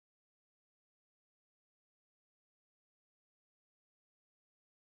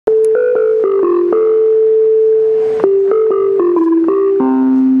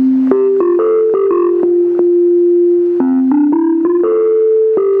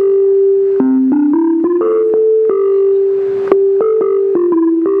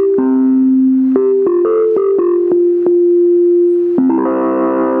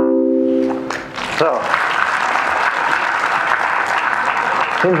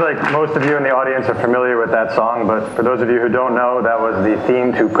seems like most of you in the audience are familiar with that song, but for those of you who don't know, that was the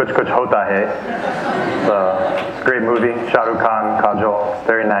theme to Kuch Kuch Hota Hai. It's a great movie, Shah Rukh Khan, Kajol,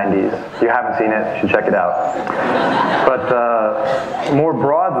 very 90s. If you haven't seen it, you should check it out. But more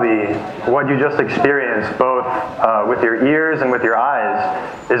broadly, what you just experienced, both with your ears and with your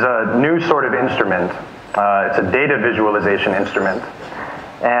eyes, is a new sort of instrument. It's a data visualization instrument.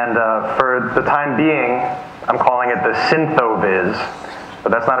 And for the time being, I'm calling it the SynthOviz, but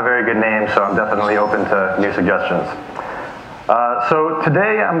that's not a very good name, so I'm definitely open to new suggestions. So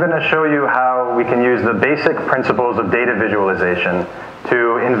today I'm going to show you how we can use the basic principles of data visualization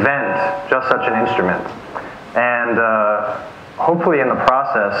to invent just such an instrument. And hopefully in the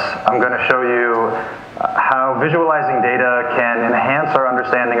process, I'm going to show you how visualizing data can enhance our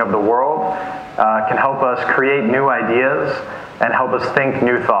understanding of the world, can help us create new ideas, and help us think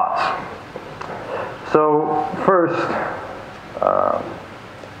new thoughts. So first,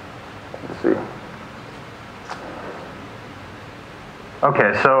 let's see.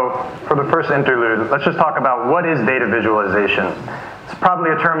 Okay, so for the first interlude, let's just talk about what is data visualization. It's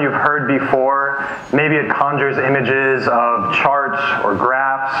probably a term you've heard before. Maybe it conjures images of charts or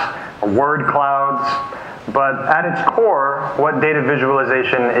graphs or word clouds. But at its core, what data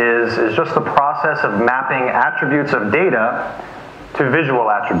visualization is just the process of mapping attributes of data to visual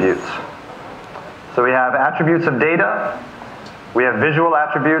attributes. So we have attributes of data, we have visual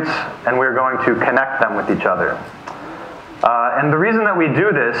attributes, and we're going to connect them with each other. And the reason that we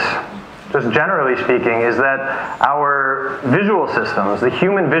do this, just generally speaking, is that our visual systems, the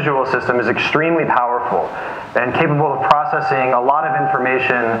human visual system, is extremely powerful and capable of processing a lot of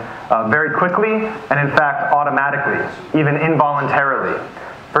information very quickly and, in fact, automatically, even involuntarily.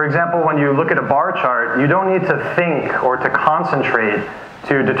 For example, when you look at a bar chart, you don't need to think or to concentrate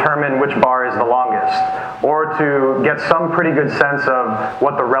to determine which bar is the longest, or to get some pretty good sense of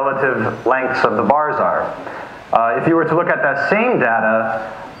what the relative lengths of the bars are. If you were to look at that same data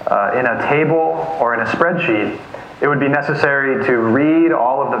in a table or in a spreadsheet, it would be necessary to read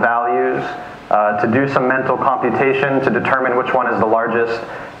all of the values, to do some mental computation to determine which one is the largest,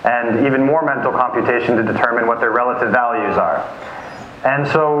 and even more mental computation to determine what their relative values are. And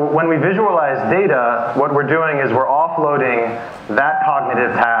so when we visualize data, what we're doing is we're offloading that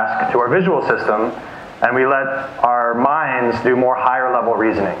cognitive task to our visual system, and we let our minds do more higher level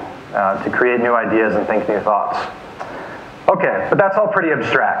reasoning to create new ideas and think new thoughts. Okay, but that's all pretty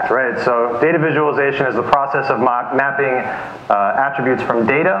abstract, right? So data visualization is the process of mapping attributes from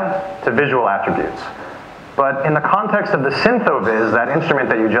data to visual attributes. But in the context of the SynthOviz, that instrument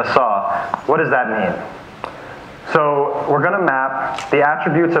that you just saw, what does that mean? So we're going to map the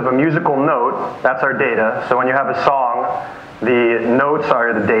attributes of a musical note, that's our data. So when you have a song, the notes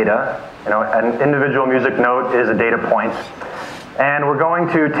are the data. You know, an individual music note is a data point. And we're going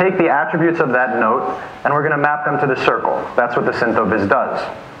to take the attributes of that note, and we're going to map them to the circle. That's what the SynthOviz does.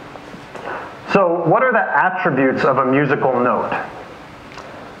 So what are the attributes of a musical note?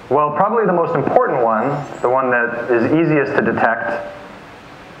 Well, probably the most important one, the one that is easiest to detect,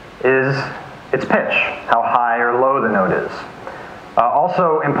 is its pitch, how high or low the note is.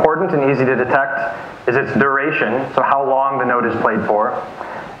 Also important and easy to detect is its duration, so how long the note is played for.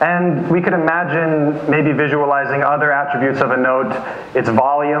 And we could imagine maybe visualizing other attributes of a note, its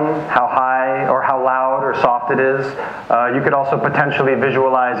volume, how high or how loud or soft it is. You could also potentially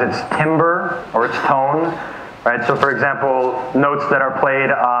visualize its timbre or its tone. Right? So for example, notes that are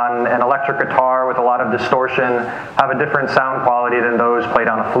played on an electric guitar with a lot of distortion have a different sound quality than those played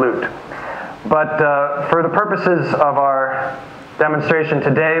on a flute. But for the purposes of our demonstration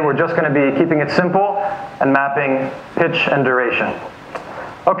today, we're just going to be keeping it simple and mapping pitch and duration.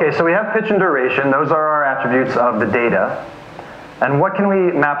 Okay, so we have pitch and duration. Those are our attributes of the data. And what can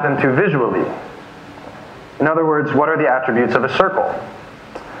we map them to visually? In other words, what are the attributes of a circle?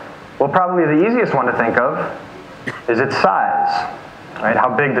 Well, probably the easiest one to think of is its size, right? How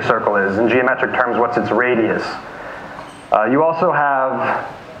big the circle is. In geometric terms, what's its radius? You also have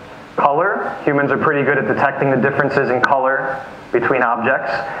color. Humans are pretty good at detecting the differences in color between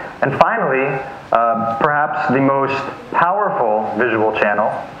objects. And finally, perhaps the most powerful visual channel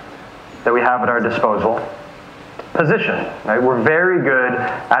that we have at our disposal, position. Right? We're very good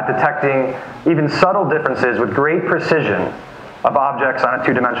at detecting even subtle differences with great precision of objects on a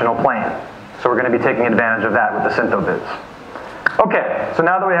two-dimensional plane. So we're going to be taking advantage of that with the SynthOviz. Okay, so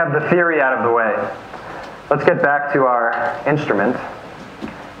now that we have the theory out of the way, let's get back to our instrument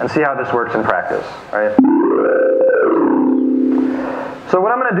and see how this works in practice. Right? So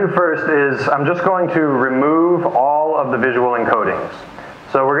what I'm going to do first is I'm just going to remove all of the visual encodings.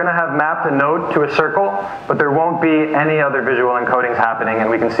 So we're going to have mapped a note to a circle, but there won't be any other visual encodings happening, and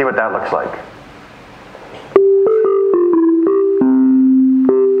we can see what that looks like.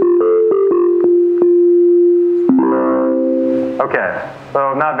 Okay,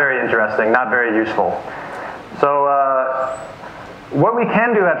 so not very interesting, not very useful. So what we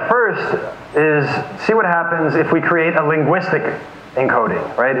can do at first is see what happens if we create a linguistic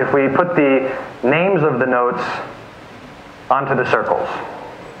encoding, right? If we put the names of the notes onto the circles.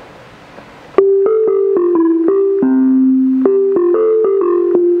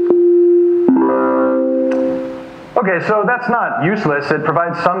 Okay, so that's not useless. It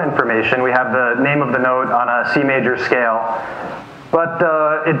provides some information. We have the name of the note on a C major scale, but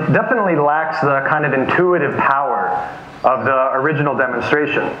it definitely lacks the kind of intuitive power of the original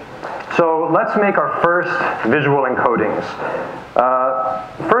demonstration. So let's make our first visual encodings.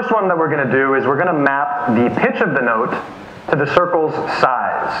 First one that we're going to do is we're going to map the pitch of the note to the circle's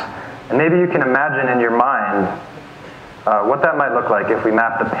size. And maybe you can imagine in your mind what that might look like if we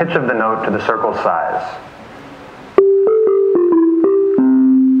map the pitch of the note to the circle's size.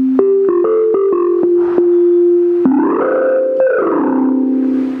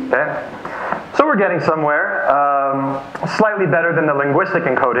 Okay, so we're getting somewhere, slightly better than the linguistic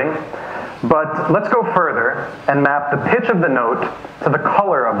encoding, but let's go further and map the pitch of the note to the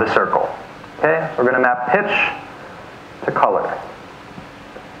color of the circle. Okay, we're going to map pitch to color.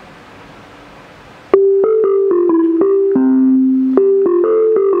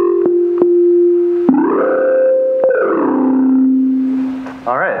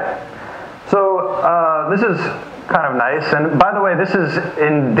 All right, so this is kind of nice, and by the way, this is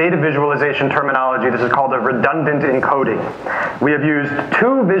in data visualization terminology, this is called a redundant encoding. We have used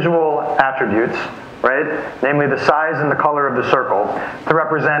two visual attributes, right, namely the size and the color of the circle, to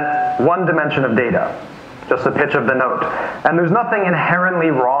represent one dimension of data, just the pitch of the note. And there's nothing inherently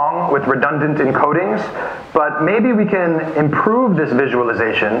wrong with redundant encodings, but maybe we can improve this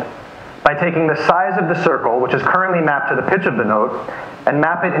visualization by taking the size of the circle, which is currently mapped to the pitch of the note, and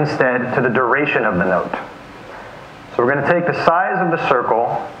map it instead to the duration of the note. So we're going to take the size of the circle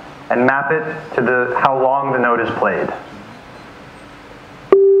and map it to how long the note is played.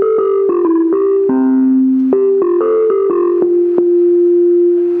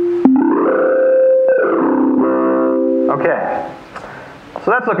 Okay,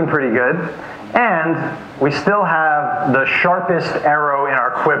 so that's looking pretty good. And we still have the sharpest arrow in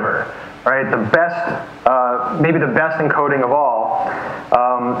our quiver, right? The best, maybe the best encoding of all,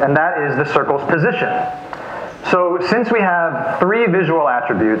 and that is the circle's position. So since we have three visual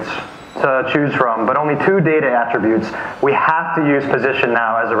attributes to choose from, but only two data attributes, we have to use position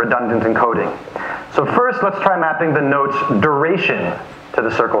now as a redundant encoding. So first, let's try mapping the note's duration to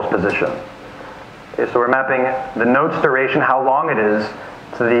the circle's position. Okay, so we're mapping the note's duration, how long it is,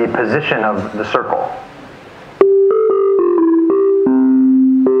 to the position of the circle.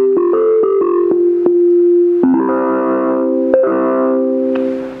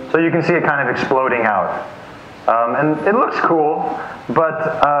 So you can see it kind of exploding out. And it looks cool,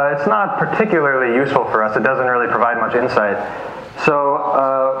 but it's not particularly useful for us. It doesn't really provide much insight.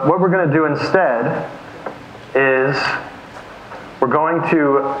 So what we're going to do instead is we're going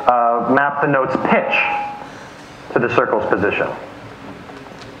to map the note's pitch to the circle's position.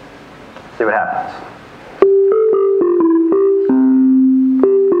 See what happens.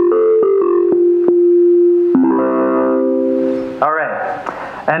 All right.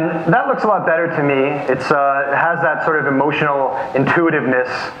 And that looks a lot better to me. It has that sort of emotional intuitiveness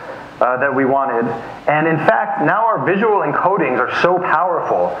that we wanted. And in fact, now our visual encodings are so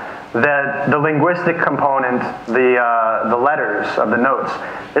powerful that the linguistic component, the letters of the notes,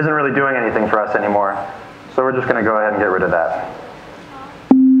 isn't really doing anything for us anymore. So we're just going to go ahead and get rid of that.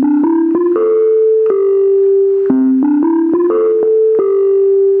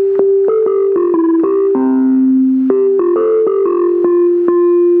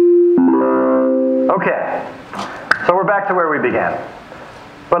 Okay, so we're back to where we began.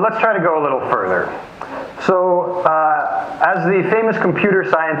 But let's try to go a little further. So, as the famous computer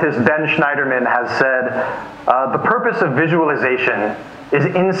scientist Ben Schneiderman has said, the purpose of visualization is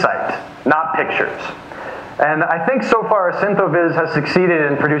insight, not pictures. And I think so far SynthoViz has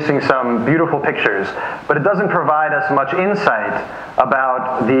succeeded in producing some beautiful pictures, but it doesn't provide us much insight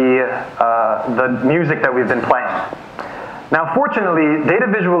about the music that we've been playing. Now, fortunately, data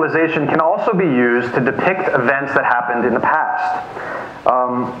visualization can also be used to depict events that happened in the past.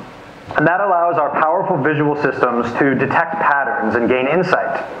 And that allows our powerful visual systems to detect patterns and gain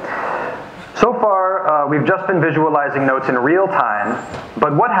insight. So far, we've just been visualizing notes in real time,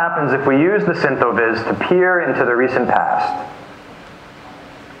 but what happens if we use the SynthoViz to peer into the recent past?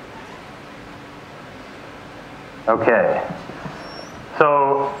 Okay.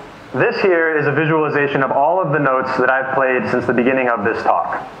 So this here is a visualization of all of the notes that I've played since the beginning of this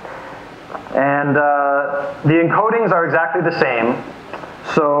talk. And the encodings are exactly the same.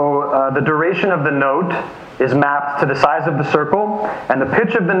 So the duration of the note is mapped to the size of the circle, and the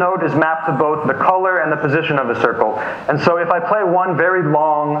pitch of the note is mapped to both the color and the position of the circle. And so if I play one very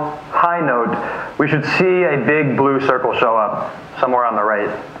long high note, we should see a big blue circle show up somewhere on the right.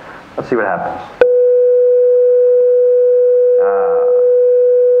 Let's see what happens.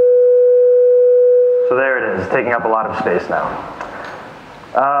 So there it is, taking up a lot of space now.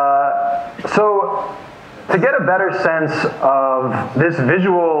 So to get a better sense of this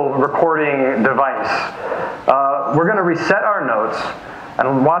visual recording device, we're going to reset our notes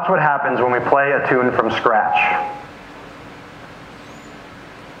and watch what happens when we play a tune from scratch.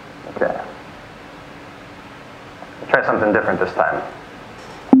 Okay. Let's try something different this time.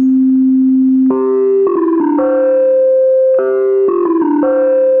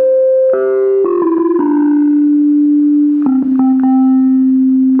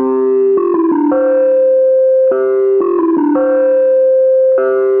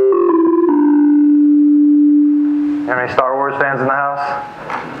 Fans in the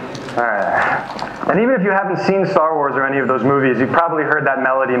house? All right. And even if you haven't seen Star Wars or any of those movies, you've probably heard that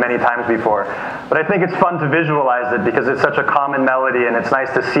melody many times before. But I think it's fun to visualize it because it's such a common melody and it's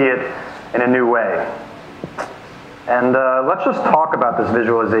nice to see it in a new way. And let's just talk about this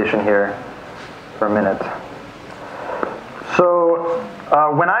visualization here for a minute. So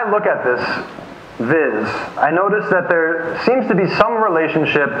when I look at this viz, I notice that there seems to be some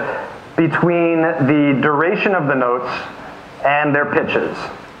relationship between the duration of the notes and their pitches.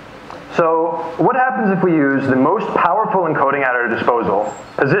 So what happens if we use the most powerful encoding at our disposal,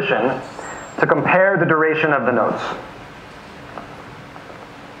 position, to compare the duration of the notes?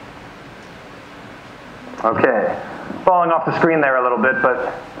 Okay, falling off the screen there a little bit, but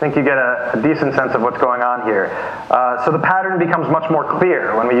I think you get a decent sense of what's going on here. So the pattern becomes much more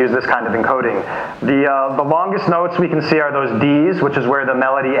clear when we use this kind of encoding. The longest notes we can see are those Ds, which is where the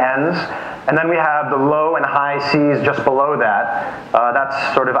melody ends. And then we have the low and high Cs just below that.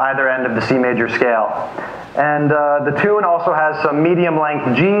 That's sort of either end of the C major scale. And the tune also has some medium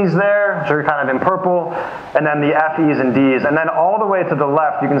length Gs there, which are kind of in purple, and then the F, Es, and Ds. And then all the way to the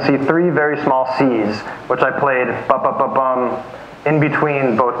left, you can see three very small Cs, which I played bum in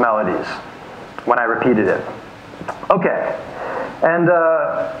between both melodies when I repeated it. Okay, and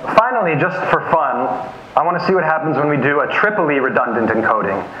finally, just for fun, I want to see what happens when we do a triply redundant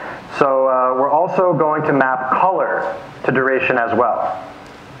encoding. So we're also going to map color to duration as well.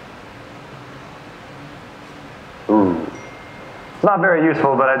 Ooh. It's not very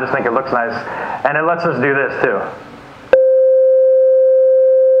useful, but I just think it looks nice. And it lets us do this too.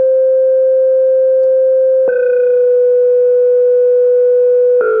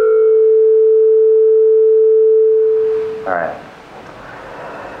 All right.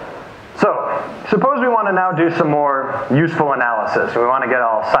 So, suppose we want to now do some more useful analysis. We want to get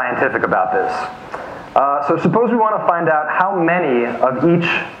all scientific about this. So suppose we want to find out how many of each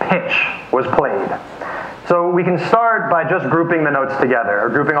pitch was played. So we can start by just grouping the notes together, or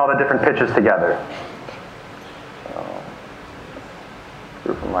grouping all the different pitches together. So,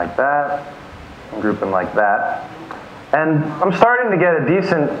 group them like that, and group them like that. And I'm starting to get a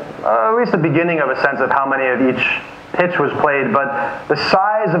decent, at least the beginning of a sense of how many of each pitch was played, but the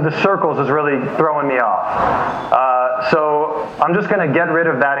size of the circles is really throwing me off. So I'm just going to get rid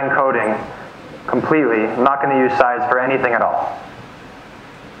of that encoding completely. I'm not going to use size for anything at all.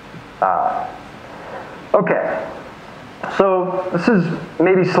 Okay, so this is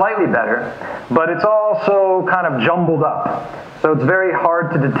maybe slightly better, but it's also kind of jumbled up. So it's very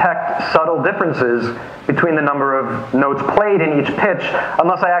hard to detect subtle differences between the number of notes played in each pitch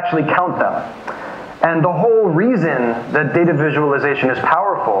unless I actually count them. And the whole reason that data visualization is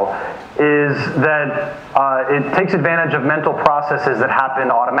powerful is that it takes advantage of mental processes that happen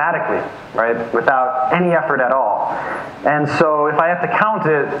automatically, right, without any effort at all. And so if I have to count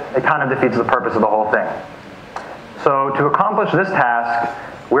it, it kind of defeats the purpose of the whole thing. So to accomplish this task,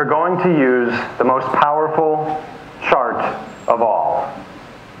 we're going to use the most powerful chart of all.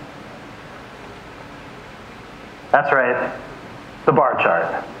 That's right, the bar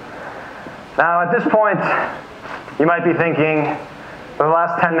chart. Now at this point, you might be thinking, for the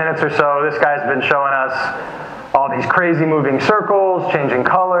last 10 minutes or so, this guy's been showing us all these crazy moving circles, changing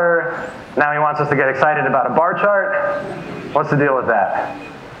color. Now he wants us to get excited about a bar chart. What's the deal with that?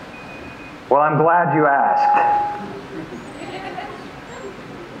 Well, I'm glad you asked.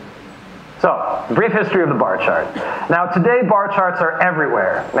 So, brief history of the bar chart. Now, today bar charts are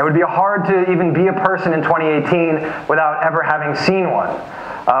everywhere. It would be hard to even be a person in 2018 without ever having seen one,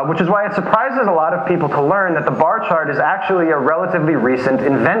 which is why it surprises a lot of people to learn that the bar chart is actually a relatively recent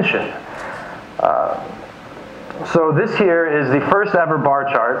invention. So this here is the first ever bar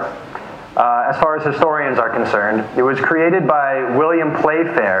chart, as far as historians are concerned. It was created by William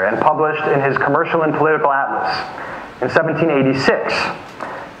Playfair and published in his Commercial and Political Atlas in 1786.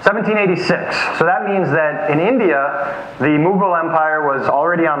 1786. So that means that in India, the Mughal Empire was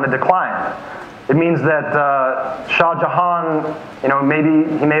already on the decline. It means that Shah Jahan,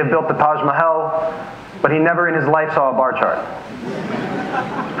 maybe he may have built the Taj Mahal, but he never in his life saw a bar chart.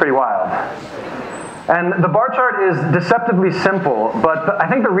 Pretty wild. And the bar chart is deceptively simple, but I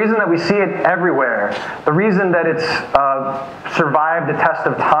think the reason that we see it everywhere, the reason that it's survived the test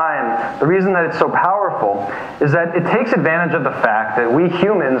of time, the reason that it's so powerful, is that it takes advantage of the fact that we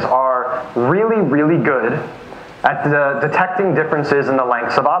humans are really, really good at detecting differences in the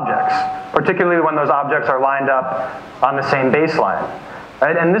lengths of objects, particularly when those objects are lined up on the same baseline.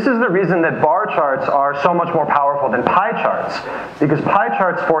 Right? And this is the reason that bar charts are so much more powerful than pie charts, because pie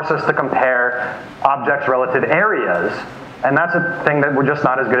charts force us to compare objects' relative areas, and that's a thing that we're just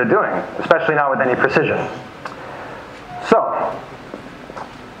not as good at doing, especially not with any precision. So,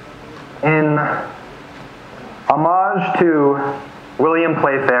 in homage to William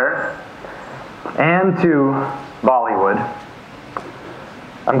Playfair and to Bollywood,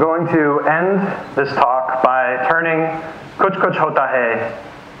 I'm going to end this talk by turning Kuch Kuch Hota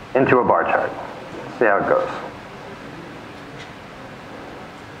Hai into a bar chart. See how it goes.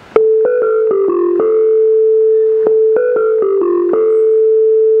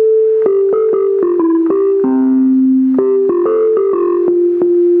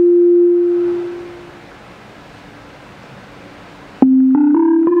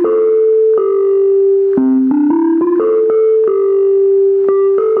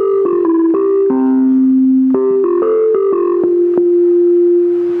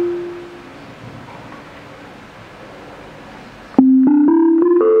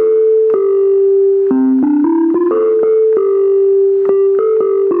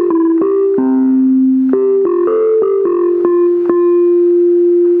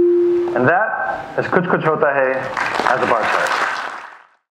 Kuch Kuch Hota Hai as a bar chart.